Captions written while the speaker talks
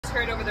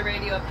just heard over the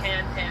radio a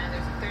pan.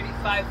 There's a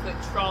 35-foot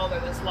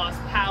trawler that's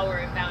lost power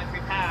in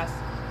Boundary Pass.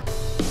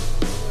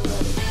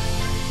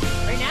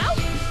 Right now?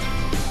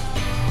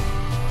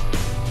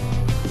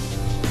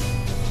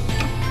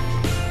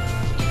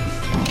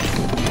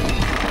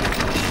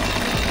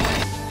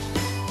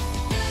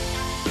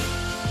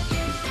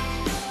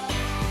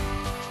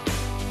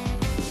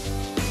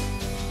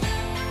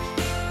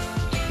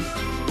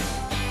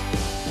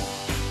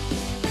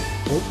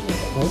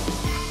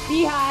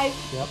 Beehive.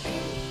 Yep.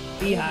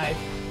 Beehive.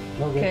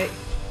 Okay. Okay.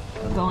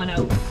 I'm going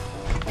out.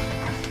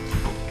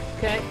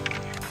 Okay.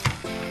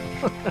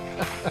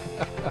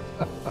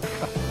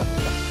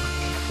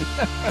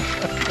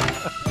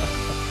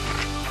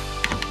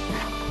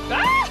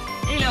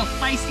 Ah! You little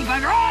feisty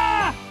bugger!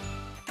 Ah!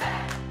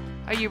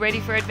 Are you ready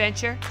for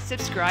adventure?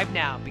 Subscribe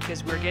now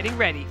because we're getting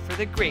ready for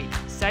the Great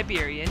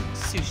Siberian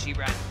Sushi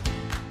Run.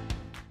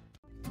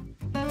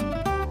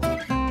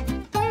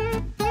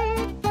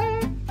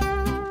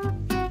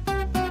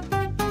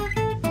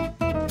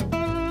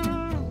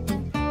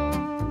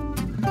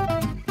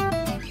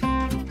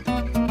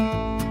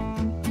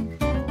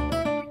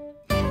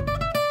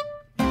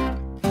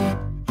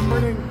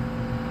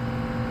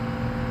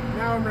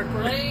 Now I'm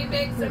recording. Lane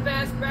makes the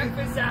best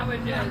breakfast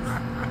sandwiches.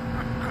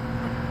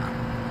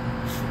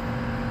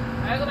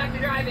 I'll go back to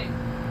driving.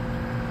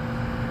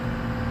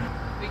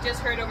 We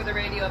just heard over the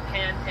radio a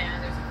pan.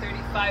 There's a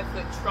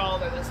 35-foot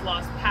trawler that's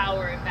lost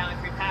power in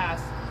Boundary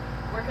Pass.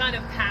 We're kind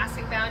of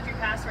passing Boundary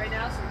Pass right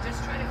now, so we're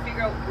just trying to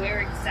figure out where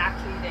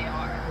exactly they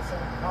are.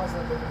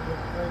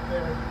 Right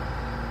there.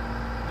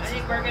 I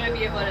think we're going to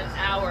be about an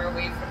hour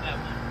away from them,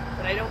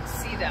 but I don't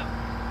see them.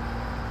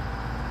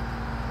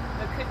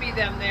 It could be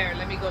them there.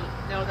 Let me go.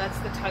 No, that's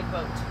the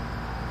tugboat.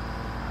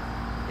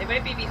 They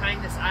might be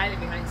behind this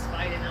island, behind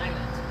Spiden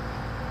Island.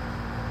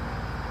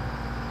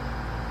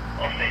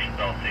 All stations,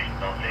 all stations,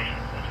 all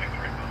stations. This is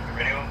Victoria Coast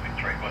Guard Radio,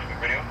 Victoria Coast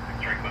Guard Radio,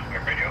 Victoria Coast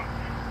Guard Radio.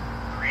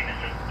 Green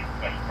Assistant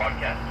West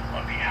Broadcast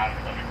on behalf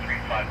of the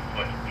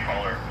 35-foot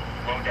trawler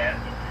Slow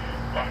Dance,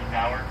 lost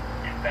power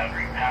in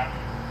Boundary Pass,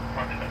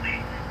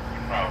 approximately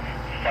 2 miles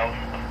south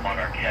of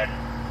Monarch Head,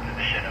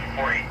 position of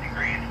 48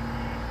 degrees,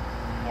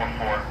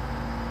 44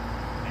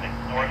 minutes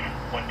north,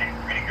 1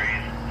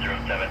 degrees,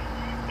 07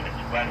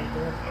 minutes west,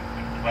 4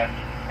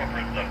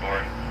 persons on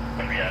board,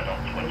 1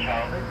 adult, 1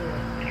 child,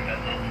 any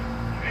vessels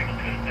to be able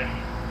to assist,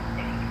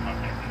 go to the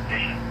contact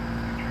station,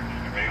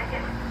 radio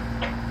over.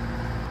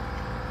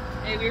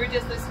 Hey, we were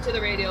just listening to the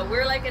radio.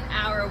 We're like an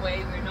hour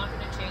away. We're not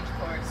going to change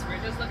course.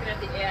 We're just looking at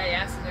the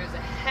AIS, and there's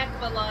a heck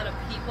of a lot of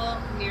people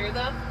near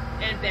them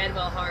and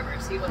Bedwell Harbor.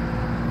 See what?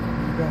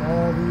 You've got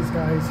all these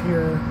guys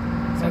here.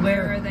 So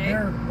where are they?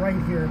 They're right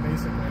here,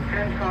 basically. So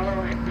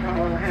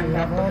you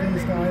have all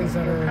these guys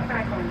that are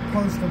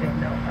close to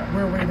them.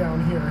 We're way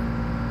down here.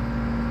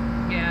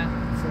 Yeah.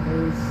 So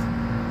there's...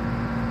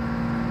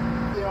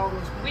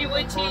 We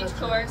would change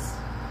course.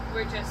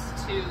 We're just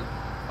too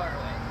far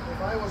away.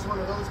 If I was one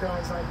of those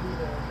guys, I'd be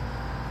there.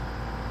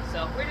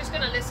 So we're just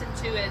going to listen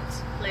to it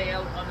play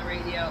out on the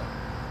radio.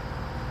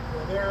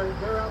 Well,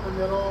 they're out in the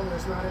middle.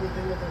 There's not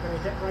anything that they're going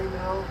to hit right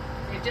now.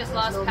 They've just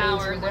There's lost no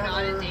power. major They're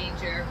not in weather.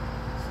 danger.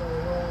 So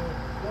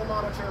we'll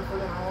monitor for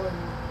now and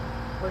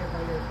play it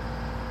by ear.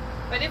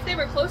 But if they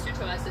were closer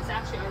to us, it's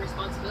actually our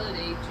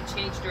responsibility to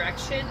change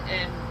direction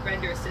and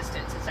render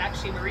assistance. It's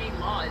actually marine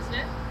law, isn't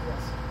it?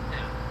 Yes.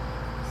 Yeah.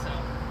 So.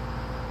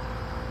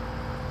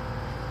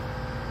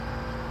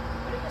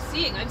 What are you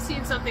seeing? I'm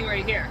seeing something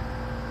right here.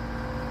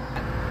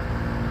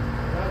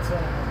 That's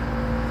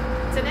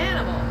It's an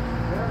animal.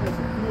 there is a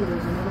few.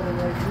 There's another one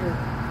right here.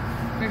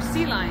 They're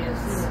sea lions.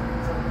 See that?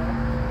 It's like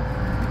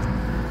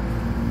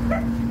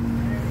that.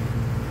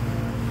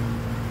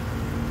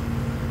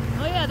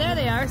 Oh yeah, there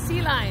they are,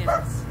 sea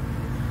lions.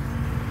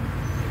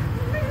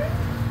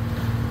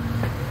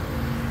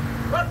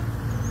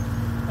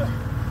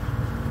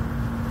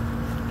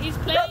 He's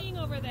playing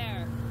over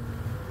there.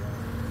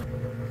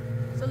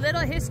 So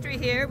little history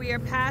here. We are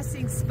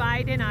passing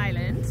Spiden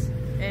Island,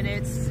 and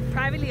it's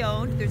privately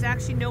owned. There's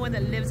actually no one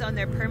that lives on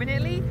there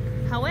permanently.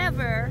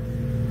 However,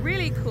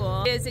 really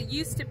cool is it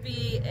used to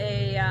be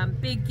a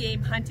big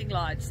game hunting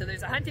lodge. So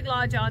there's a hunting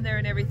lodge on there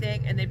and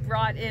everything, and they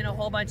brought in a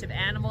whole bunch of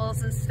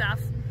animals and stuff.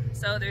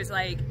 So there's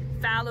like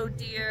fallow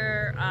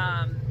deer,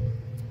 I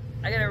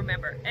gotta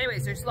remember.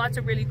 Anyways, there's lots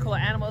of really cool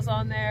animals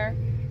on there,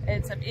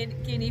 and some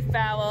guinea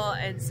fowl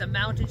and some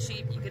mountain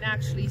sheep. You can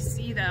actually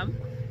see them.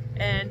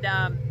 And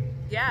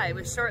yeah, it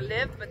was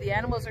short-lived, but the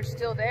animals are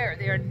still there.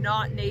 They are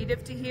not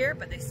native to here,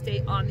 but they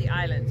stay on the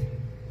island.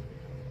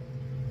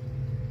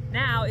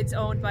 Now it's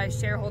owned by a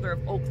shareholder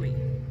of Oakley.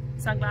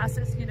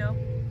 Sunglasses, you know?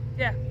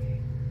 Yeah.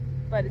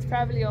 But it's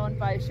privately owned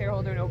by a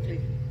shareholder in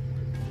Oakley.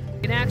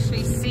 You can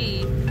actually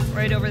see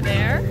right over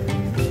there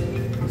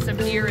some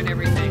deer and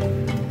everything.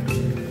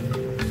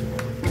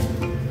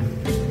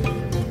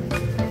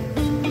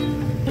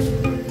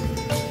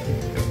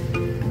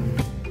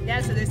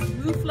 Yeah, so there's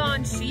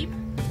mouflon sheep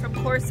from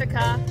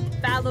Corsica,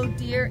 fallow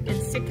deer,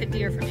 and Sitka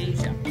deer from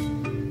Asia.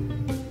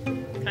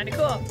 Kind of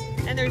cool.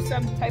 And there's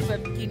some type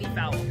of guinea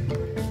fowl.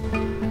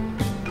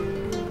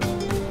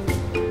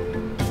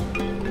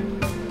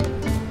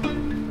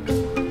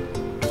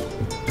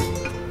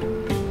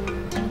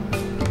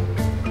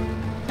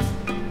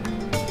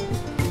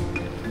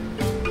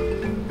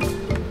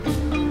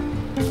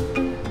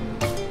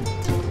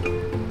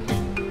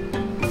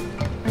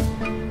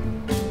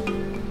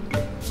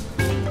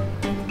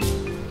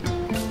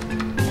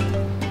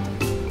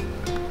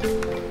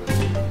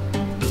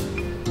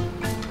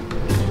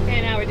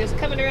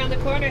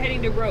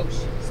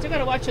 Roche. Still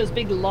gotta watch those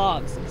big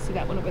logs. You see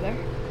that one over there?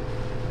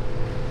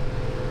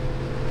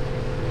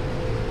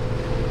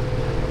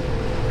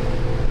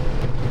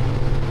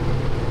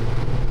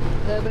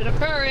 A little bit of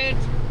current.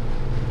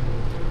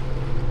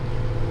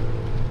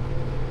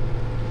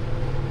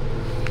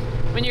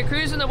 When you're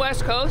cruising the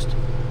west coast,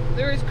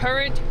 there is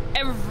current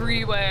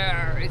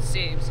everywhere, it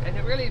seems, and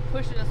it really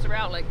pushes us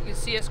around. Like, you can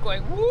see us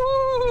going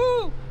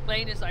woo.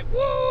 Lane is like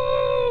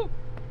woo.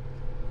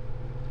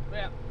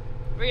 Yeah,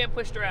 we're getting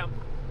pushed around.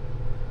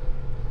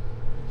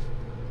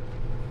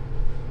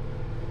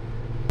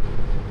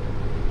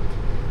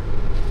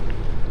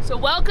 So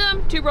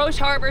welcome to Roche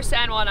Harbor,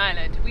 San Juan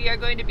Island. We are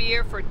going to be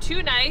here for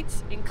 2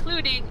 nights,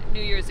 including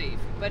New Year's Eve.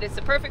 But it's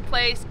a perfect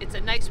place. It's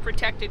a nice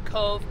protected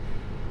cove.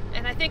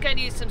 And I think I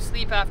need some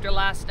sleep after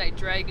last night,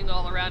 dragging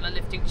all around a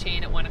lifting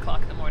chain at 1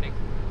 o'clock in the morning.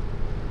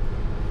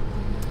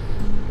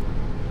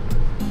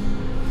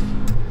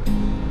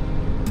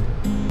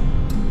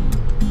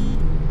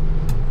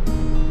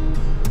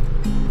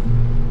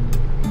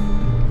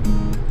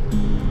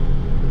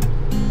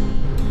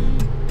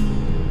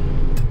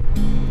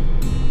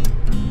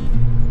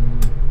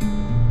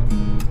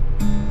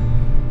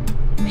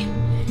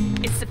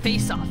 It's the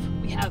face-off.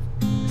 We have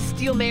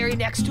Steel Mary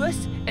next to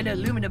us and an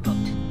aluminum boat.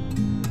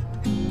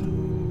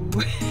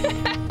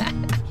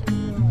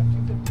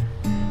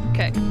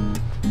 Okay.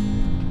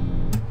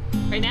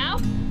 Right now?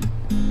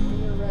 When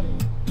you're ready.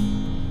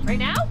 Right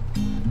now?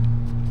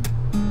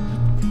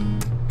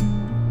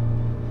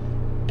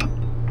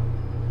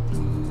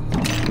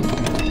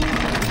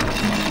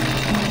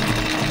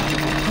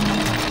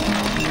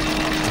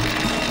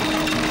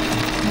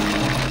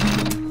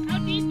 How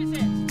deep is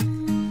it?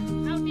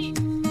 How deep?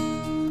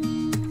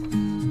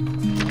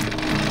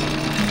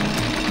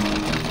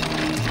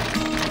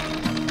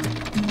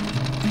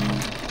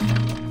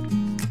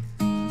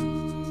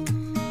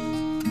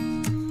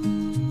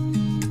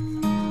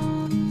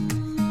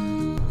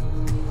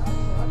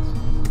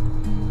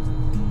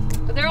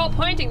 They're all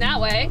pointing that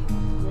way.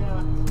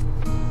 Yeah.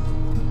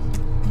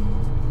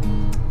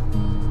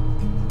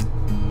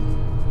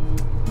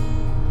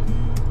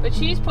 But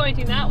she's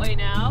pointing that way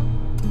now.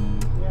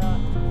 Yeah.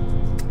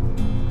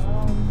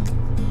 I'll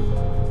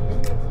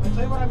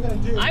tell you what I'm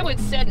going to do. I would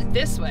set it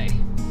this way.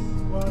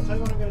 Well, I'll tell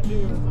you what I'm going to do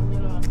is I'm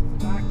going to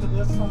back to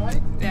this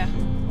side. Yeah.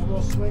 And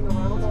we'll swing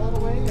around all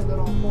the way, and then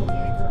I'll pull the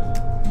anchor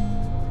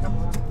and come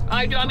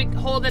around. Do you want me to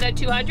hold it at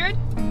 200?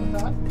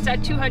 What's that? It's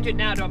at 200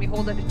 now. Do you want me to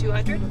hold it at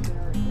 200? Put it there,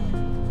 yeah.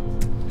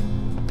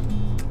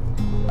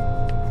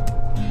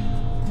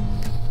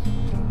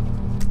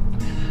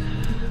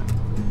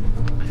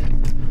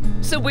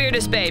 It's the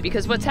weirdest bay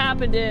because what's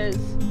happened is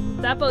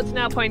that boat's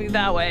now pointing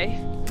that way.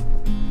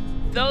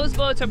 Those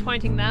boats are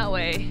pointing that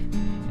way.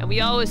 And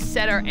we always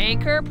set our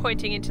anchor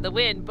pointing into the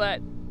wind,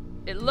 but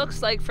it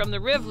looks like from the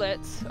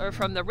rivulets or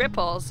from the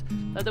ripples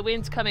that the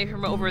wind's coming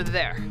from over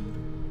there.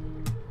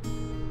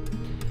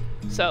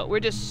 So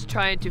we're just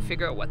trying to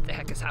figure out what the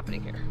heck is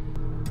happening here.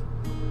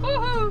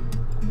 Woohoo!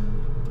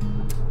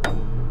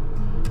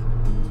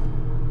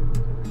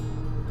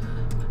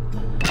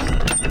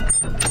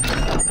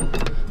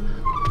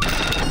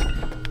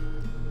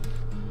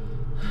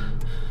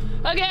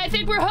 Okay, I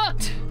think we're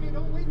hooked. Okay,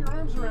 don't wave your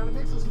arms around. It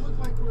makes us look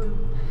like we're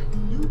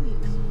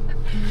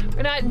newbies.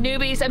 We're not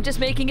newbies, I'm just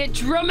making it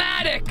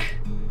dramatic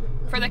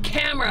for the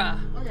camera.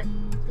 Okay,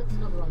 let's get this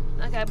number on.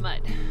 I got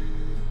mud.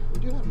 We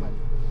do have mud.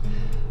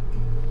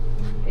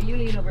 Okay, you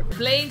lean over.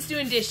 Blaine's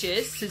doing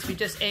dishes since we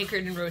just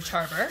anchored in Roche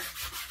Harbor.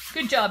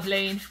 Good job,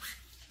 Blaine.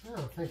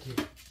 Oh, thank you.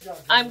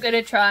 I'm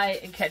gonna try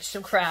and catch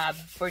some crab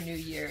for New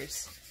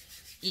Year's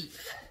Eve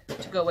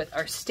to go with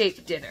our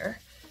steak dinner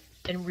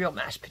and real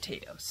mashed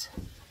potatoes.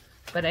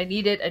 But I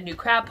needed a new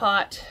crab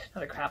pot,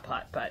 not a crab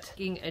pot, but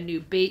a new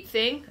bait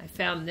thing. I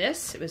found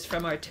this, it was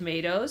from our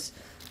tomatoes.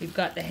 We've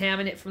got the ham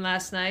in it from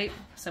last night,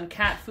 some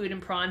cat food and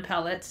prawn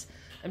pellets.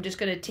 I'm just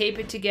gonna tape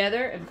it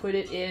together and put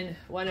it in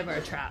one of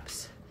our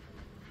traps.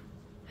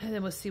 And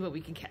then we'll see what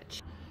we can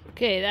catch.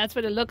 Okay, that's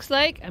what it looks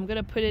like. I'm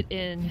gonna put it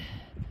in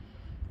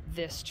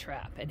this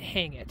trap and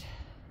hang it.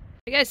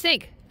 What do you guys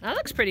think? That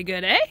looks pretty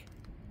good, eh?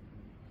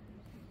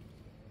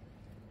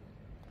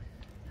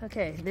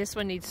 Okay, this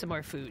one needs some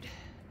more food.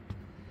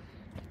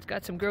 It's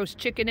got some gross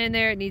chicken in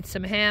there. It needs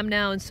some ham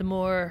now and some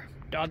more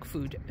dog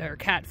food or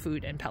cat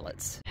food and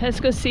pellets. Let's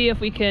go see if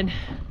we can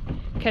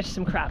catch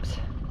some crabs.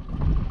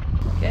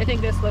 Okay, I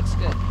think this looks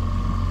good.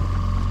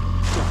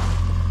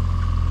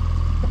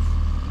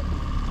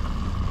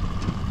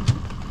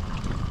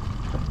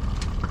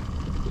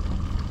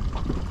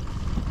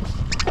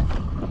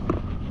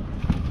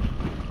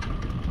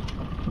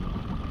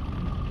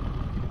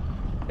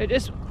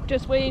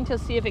 Just waiting to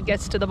see if it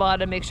gets to the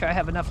bottom, make sure I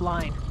have enough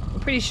line.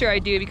 I'm pretty sure I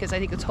do because I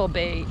think this whole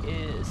bay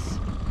is,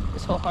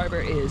 this whole harbor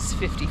is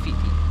 50 feet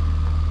deep.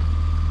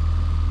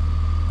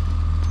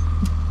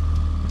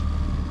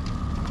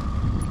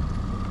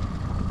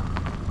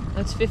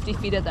 That's 50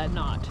 feet at that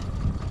knot.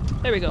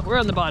 There we go, we're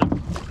on the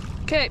bottom.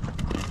 Okay.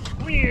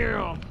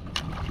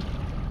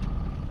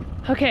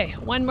 Okay,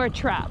 one more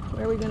trap.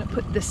 Where are we gonna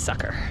put this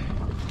sucker?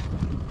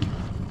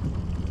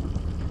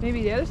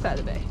 Maybe the other side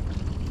of the bay.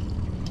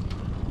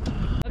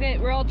 Okay,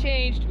 we're all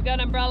changed. We got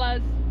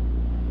umbrellas.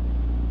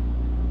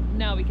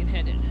 Now we can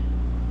head in.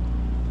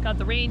 Got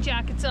the rain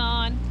jackets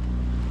on.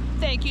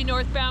 Thank you,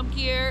 Northbound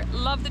Gear.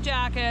 Love the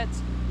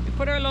jackets. We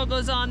put our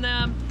logos on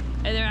them,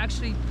 and they're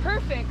actually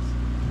perfect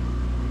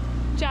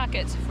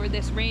jackets for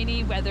this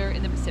rainy weather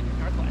in the Pacific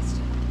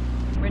Northwest.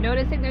 We're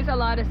noticing there's a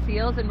lot of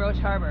seals in Roche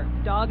Harbor.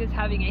 Dog is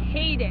having a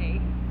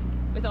heyday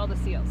with all the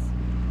seals.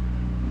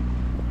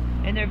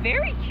 And they're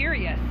very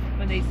curious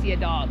when they see a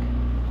dog.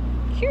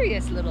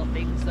 Curious little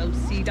things, those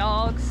sea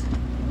dogs.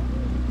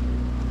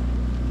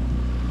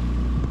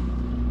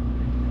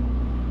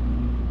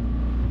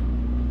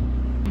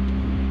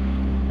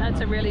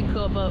 That's a really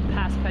cool boat,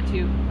 past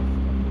Patu.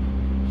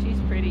 She's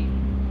pretty.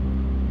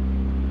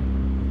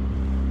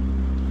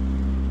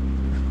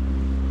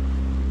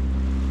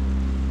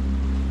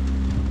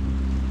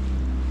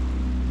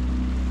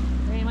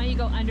 Ray, why don't you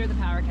go under the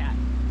power cat?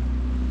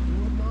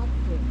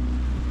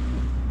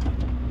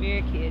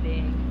 We're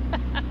kidding.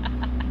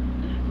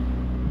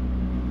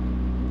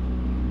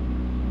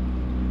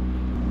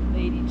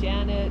 Lady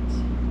Janet.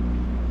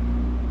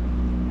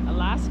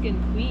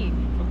 Alaskan Queen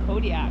from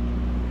Kodiak.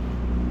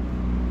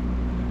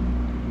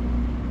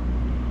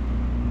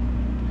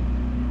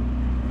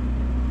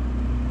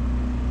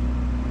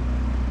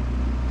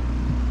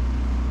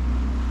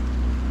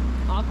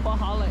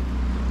 Aquaholic.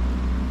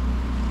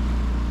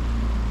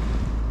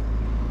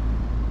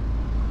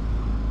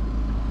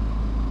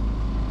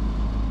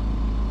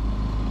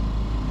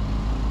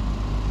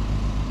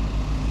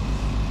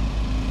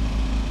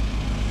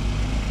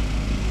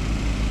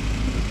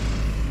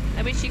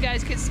 I wish you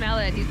guys could smell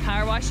it. He's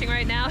power washing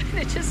right now and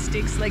it just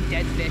stinks like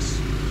dead fish.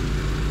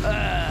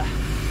 Ugh.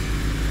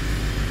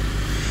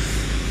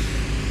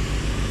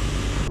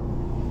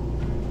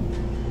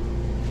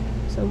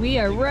 So we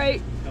are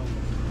right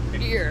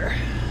here.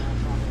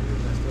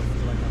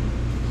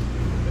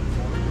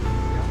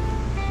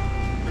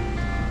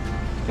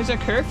 There's a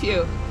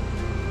curfew.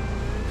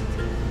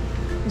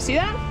 You see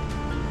that?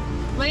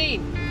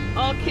 Lane.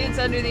 All kids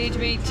under the age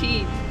of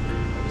 18.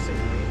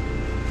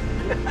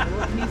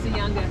 He's the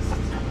youngest.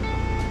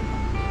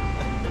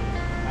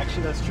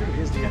 Actually, that's true.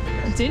 He's the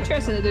youngest. It's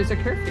interesting that there's a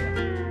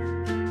curfew.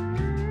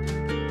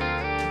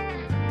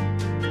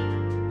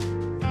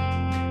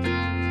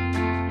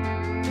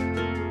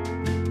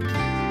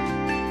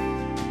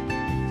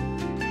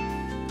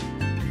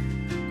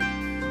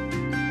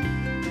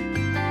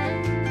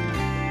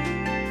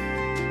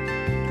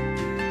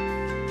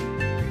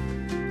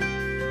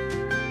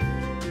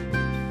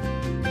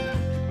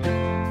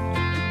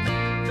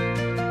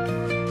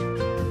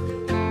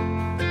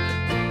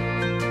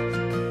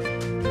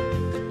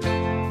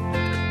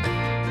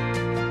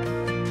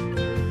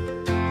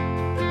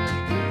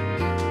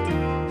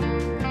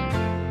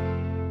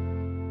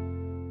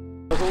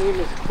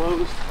 Is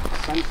closed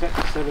sunset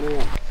at 7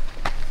 a.m.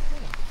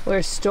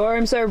 Where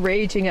storms are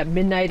raging at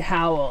midnight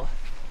howl,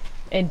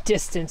 and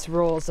distance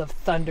rolls of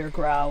thunder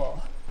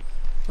growl.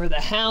 Where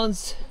the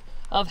hounds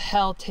of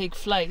hell take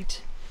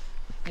flight,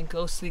 and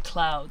ghostly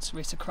clouds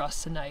race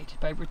across the night.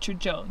 By Richard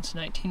Jones,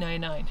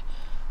 1999.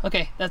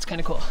 Okay, that's kind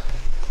of cool.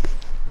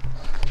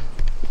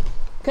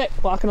 Okay,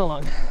 walking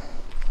along.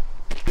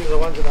 These are the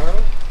ones in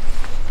Ireland?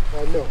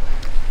 No.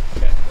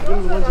 Okay. These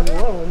are the ones in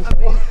New Orleans.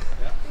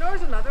 You know,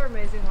 there's another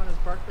amazing one is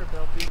Barker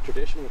built.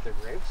 Tradition with their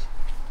graves,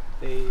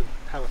 they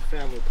have a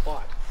family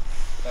plot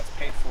that's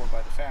paid for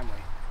by the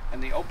family,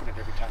 and they open it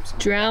every time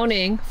someone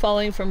Drowning,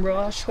 falling from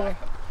Roche Harbor.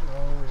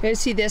 You guys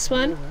see this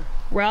one?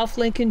 Ralph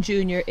Lincoln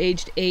Jr.,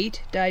 aged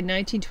 8, died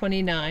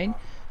 1929,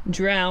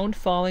 drowned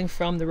falling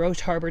from the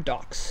Roche Harbor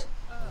docks.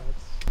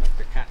 Like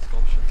their cat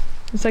sculpture.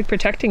 It's like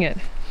protecting it.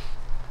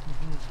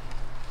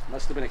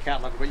 Must have been a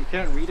cat lover, but you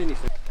can't read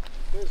anything.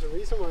 There's a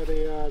reason why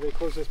they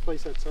close this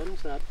place at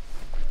sunset.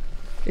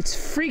 It's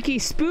freaky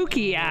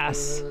spooky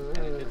ass.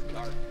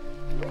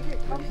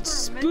 It's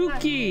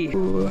spooky.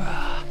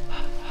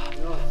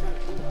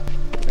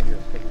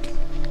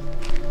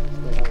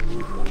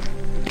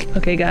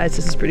 Okay guys,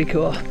 this is pretty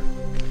cool.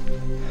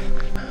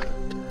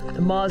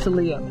 The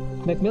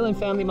mausoleum. Macmillan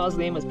Family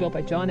Mausoleum was built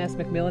by John S.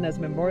 Macmillan as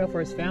a memorial for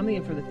his family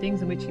and for the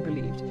things in which he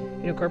believed.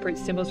 It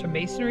incorporates symbols from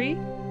Masonry,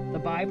 the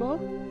Bible,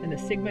 and the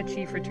Sigma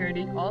Chi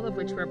fraternity, all of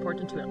which were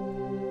important to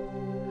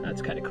him.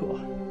 That's kind of cool.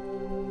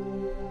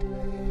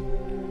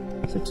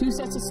 So 2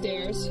 sets of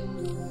stairs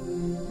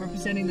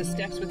representing the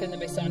steps within the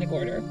Masonic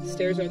order. The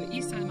stairs are on the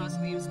east side of the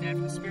mausoleum, stand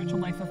for the spiritual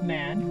life of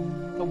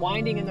man. The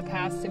winding in the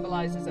past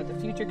symbolizes that the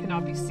future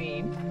cannot be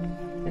seen.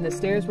 And the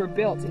stairs were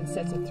built in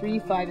sets of 3,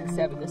 5, and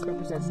 7. This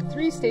represents the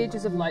 3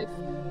 stages of life: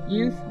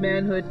 youth,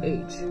 manhood,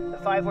 age. The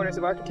 5 orders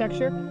of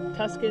architecture: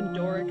 Tuscan,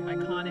 Doric,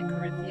 Iconic,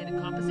 Corinthian, and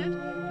Composite.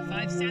 The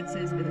 5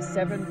 senses are the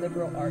 7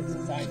 liberal arts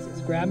and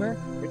sciences: grammar,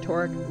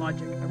 rhetoric,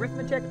 logic,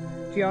 arithmetic,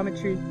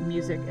 geometry,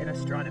 music, and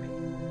astronomy.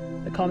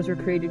 The columns were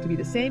created to be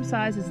the same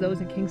size as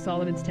those in King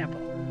Solomon's temple.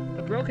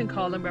 The broken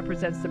column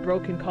represents the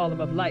broken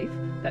column of life,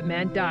 that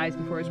man dies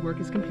before his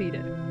work is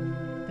completed.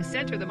 The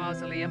center of the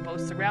mausoleum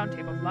boasts a round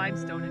table of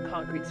limestone and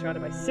concrete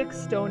surrounded by 6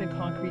 stone and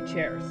concrete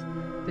chairs.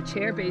 The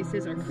chair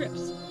bases are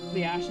crypts,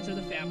 the ashes of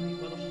the family,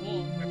 while the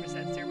whole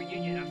represents their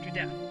reunion after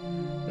death.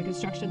 The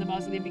construction of the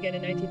mausoleum began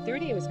in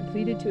 1930 and was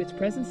completed to its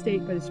present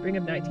state by the spring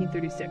of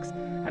 1936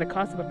 at a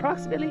cost of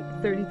approximately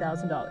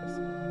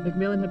 $30,000.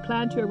 Macmillan had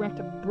planned to erect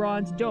a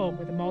bronze dome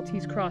with a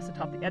Maltese cross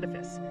atop the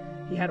edifice.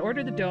 He had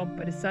ordered the dome,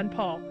 but his son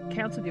Paul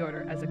cancelled the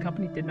order as the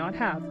company did not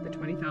have the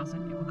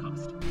 $20,000 it would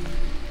cost.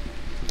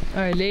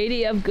 Our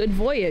Lady of Good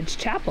Voyage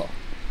Chapel.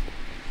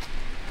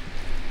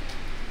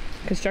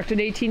 Constructed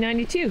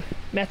 1892,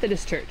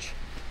 Methodist Church.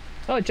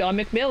 Oh, John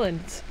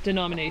Macmillan's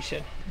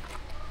denomination.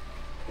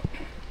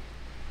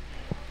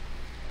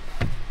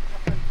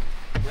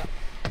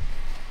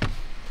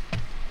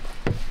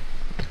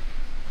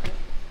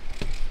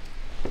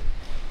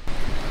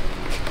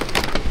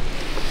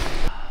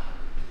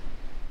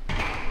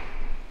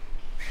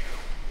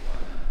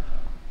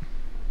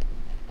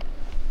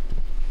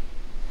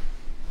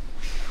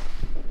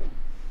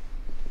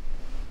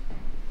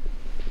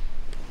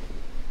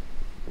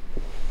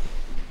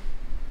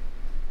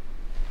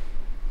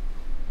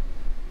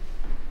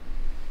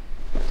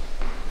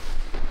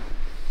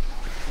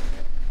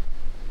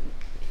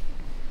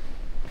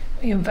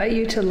 We invite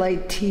you to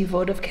light tea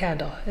votive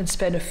candle and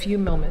spend a few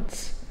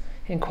moments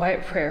in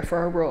quiet prayer for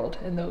our world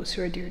and those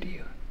who are dear to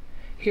you.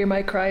 Hear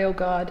my cry, O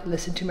God,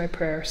 listen to my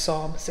prayer,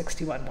 Psalm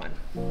 61:1.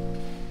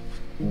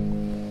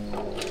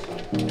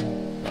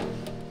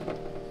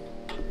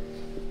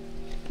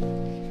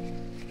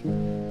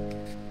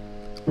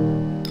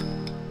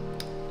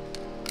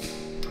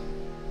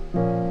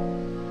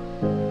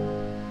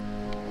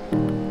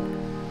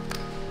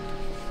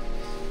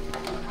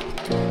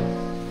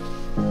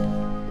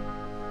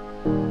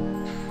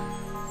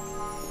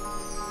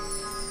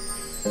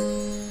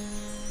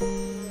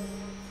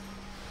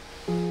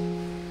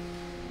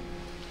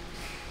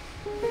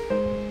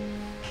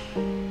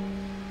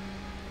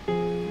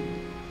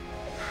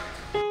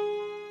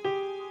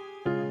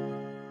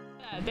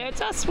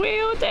 There's us way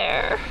out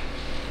there.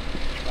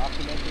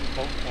 Documenting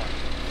boat point.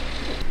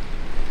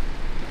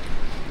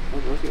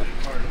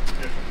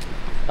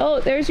 Oh,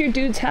 there's your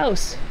dude's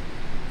house.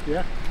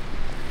 Yeah.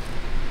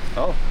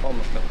 Oh,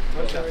 almost no.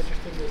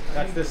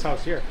 That's this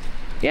house here.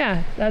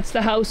 Yeah, that's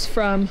the house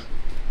from...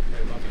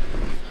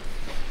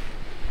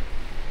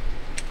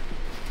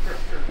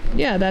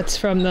 Yeah, that's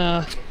from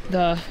the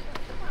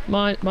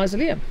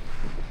mausoleum.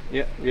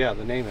 Yeah, yeah,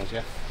 the name is,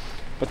 yeah.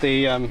 But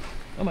they, Oh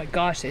my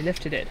gosh, they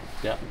lifted it.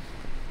 yeah.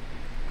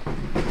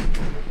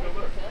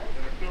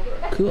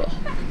 Cool.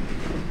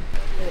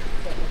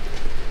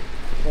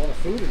 Well, the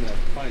food in the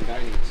fine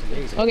dining is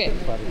amazing. Okay,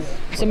 But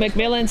so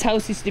Macmillan's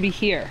house used to be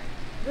here,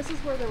 This is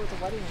where there was a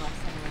wedding last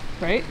summer.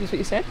 right? That's what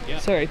you said? Yeah.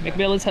 Sorry,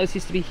 Macmillan's house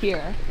used to be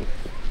here,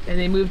 and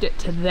they moved it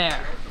to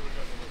there.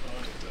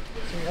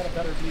 so you had a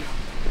better view.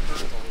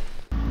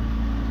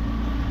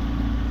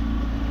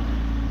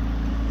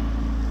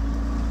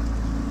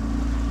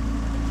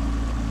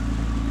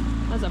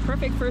 That's a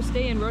perfect first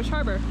day in Roche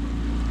Harbor.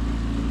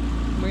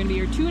 We're gonna be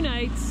here 2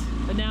 nights,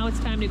 but now it's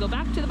time to go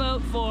back to the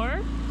boat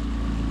for...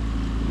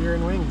 Beer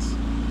and wings.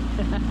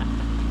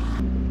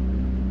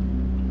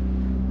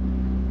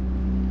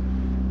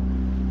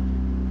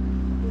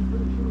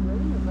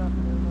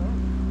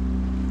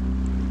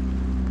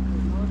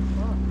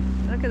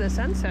 Look at the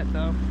sunset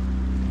though.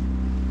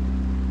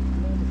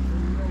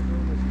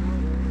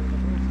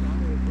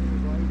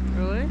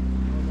 Really?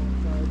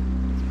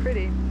 It's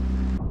pretty.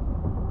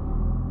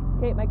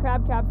 Okay, my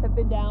crab traps have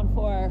been down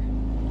for,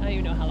 I don't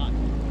even know how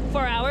long.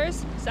 4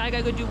 hours. So I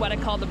gotta go do what I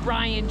call the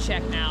Brian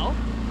check now.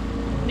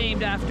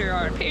 Named after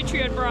our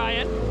Patreon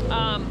Brian.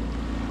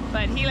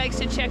 But he likes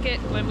to check it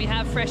when we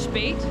have fresh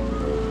bait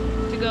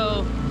to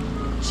go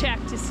check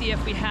to see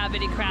if we have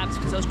any crabs,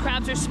 because those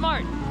crabs are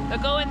smart. They'll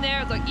go in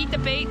there, they'll eat the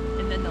bait,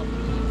 and then they'll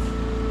leave.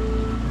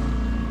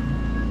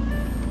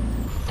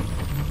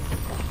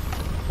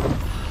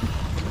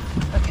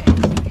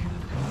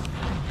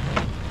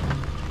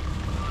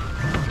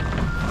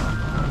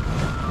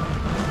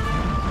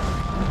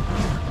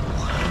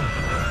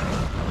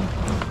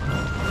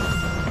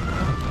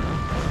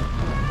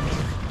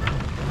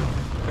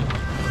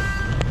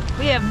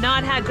 We have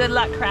not had good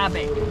luck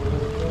crabbing.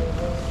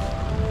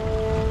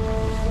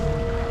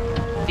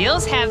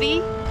 Feels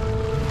heavy.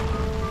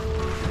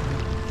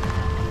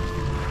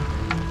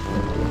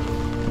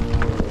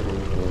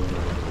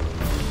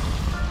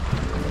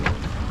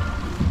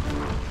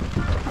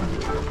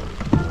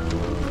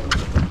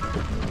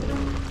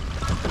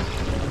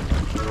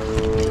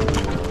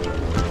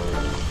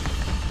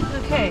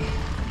 Okay,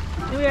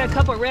 then we got a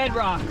couple red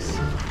rocks.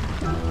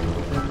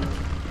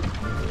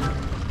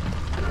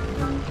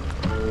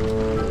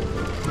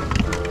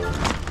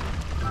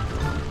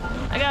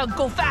 I gotta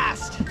go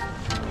fast.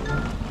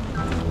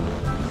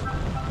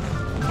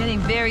 Getting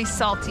very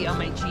salty on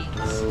my jeans.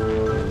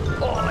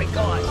 Oh my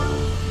god.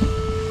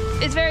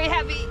 It's very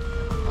heavy.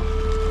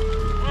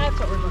 That's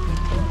what we're looking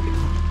for.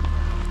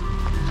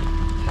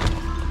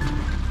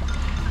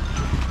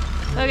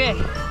 Okay.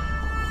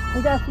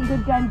 We got some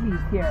good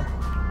gungies here.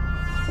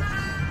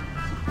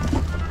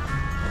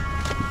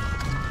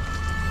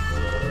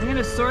 We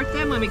gonna sort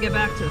them when we get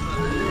back to them.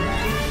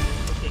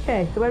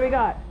 Okay, so what do we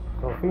got?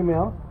 So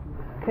female.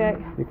 Okay.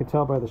 You can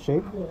tell by the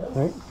shape,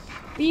 right?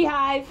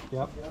 Beehive.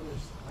 Yep.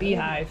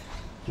 Beehive.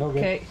 No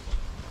good. Okay.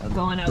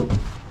 Going out.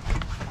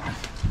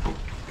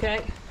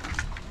 Okay.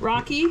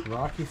 Rocky.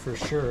 Rocky for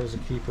sure is a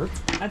keeper.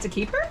 That's a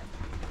keeper?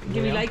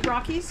 Do we like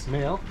Rockies?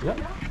 Male. Yep.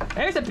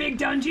 There's a big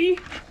Dungey.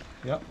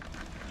 Yep.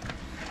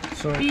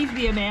 So Beef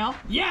be a male.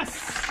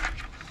 Yes!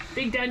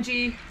 Big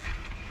Dungey.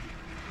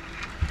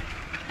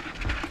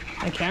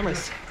 My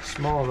cameras.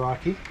 small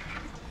Rocky.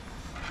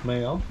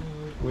 Male.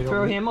 We don't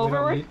throw him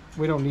overboard?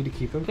 We don't need to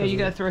keep him. Okay, you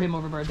gotta throw him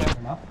overboard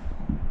there.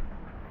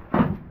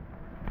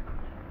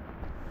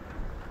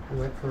 We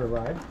went for a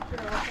ride.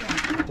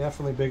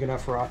 Definitely big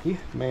enough Rocky.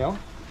 Male.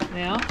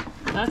 Male.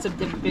 That's a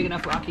big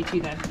enough Rocky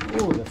too then.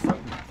 Oh, they're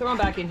fighting. Throw him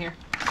back in here.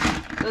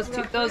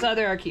 Those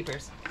other are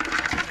keepers.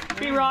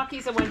 3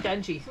 Rockies and 1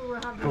 Dungey.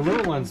 The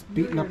little one's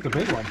beating up the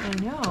big one. I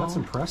know. That's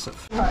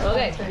impressive.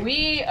 Okay,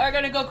 we are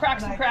gonna go crack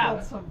some crab.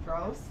 I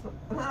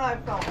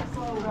felt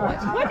so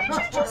What did you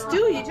just do?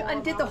 You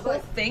undid the whole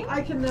thing?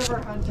 I can never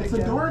hunt again. It's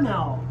a door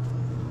now.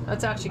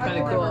 That's actually kind I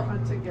of will never cool.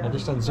 hunt again. I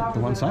just unzipped the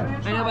one side.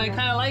 I know, but I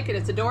kind of like it.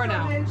 It's a door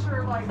now.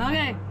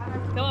 Okay,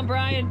 come on,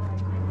 Brian.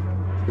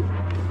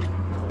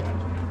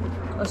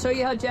 I'll show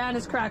you how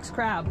Janice cracks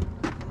crab.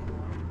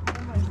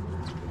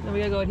 Then we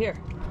gotta go in here.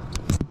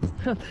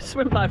 The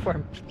swim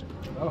platform.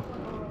 Oh.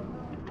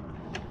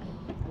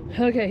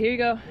 Okay, here you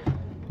go.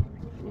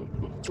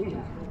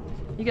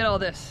 You get all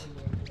this.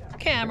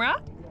 Camera.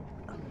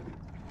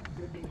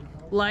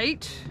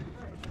 Light.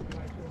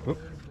 Oop,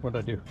 what did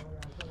I do?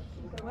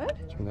 What?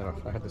 Turn that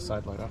off. I had the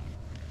side light off.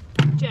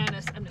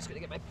 Janice, I'm just gonna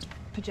get my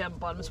pajama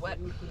bottoms wet.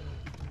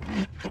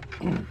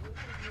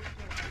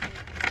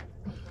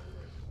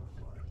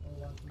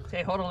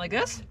 Okay, hold on like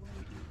this.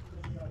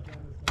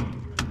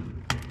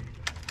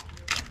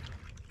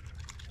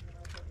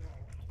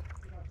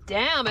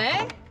 Damn,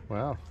 eh?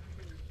 Wow.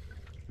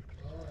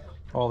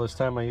 All this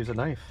time I use a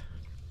knife.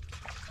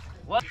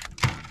 What?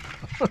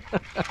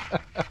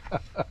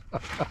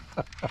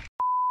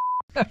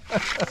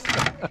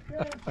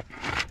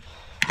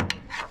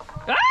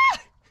 Ah!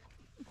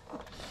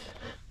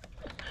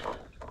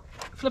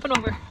 Flipping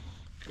over.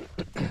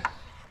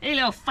 Hey,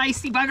 little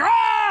feisty bugger.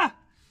 Ah!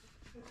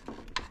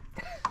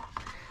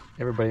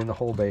 Everybody in the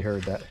whole bay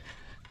heard that.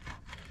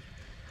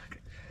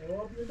 I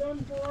hope you're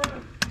done for.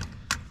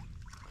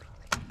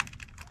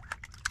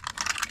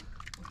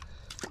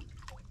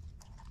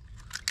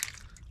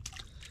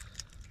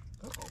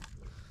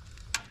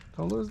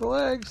 Don't lose the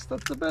legs.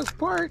 That's the best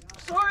part.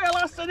 Sorry, I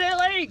lost a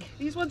leg.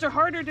 These ones are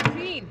harder to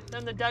clean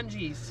than the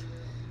Dungeys.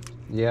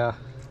 Yeah.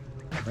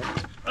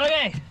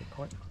 Okay. Good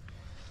point.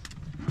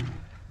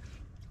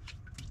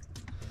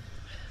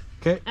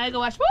 Okay. I go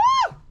watch.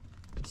 Woo!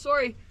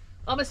 Sorry,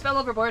 almost fell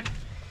overboard.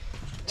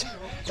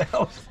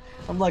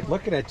 I'm like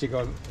looking at you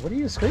going, what are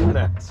you screaming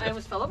at? I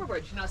almost fell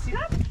overboard. Did you not see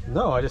that?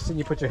 No, I just seen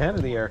you put your hand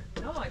in the air.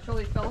 No, I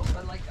totally fell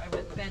over. Like I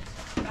went bent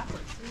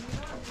backwards.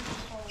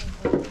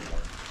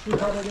 She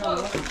probably got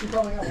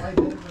lightheaded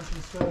when she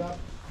stood up.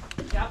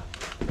 Yep.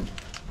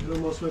 You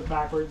almost went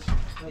backwards. You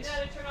know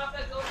how to turn off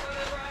that GoPro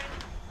there,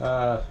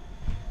 Brian?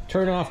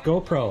 Turn off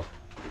GoPro.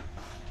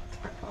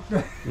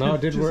 No,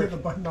 it didn't Just work. hit the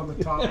button on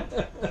the top.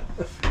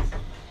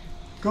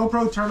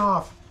 GoPro, turn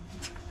off.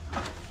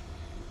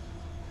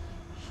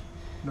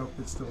 Nope,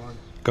 it's still on.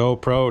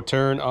 GoPro,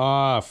 turn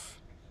off.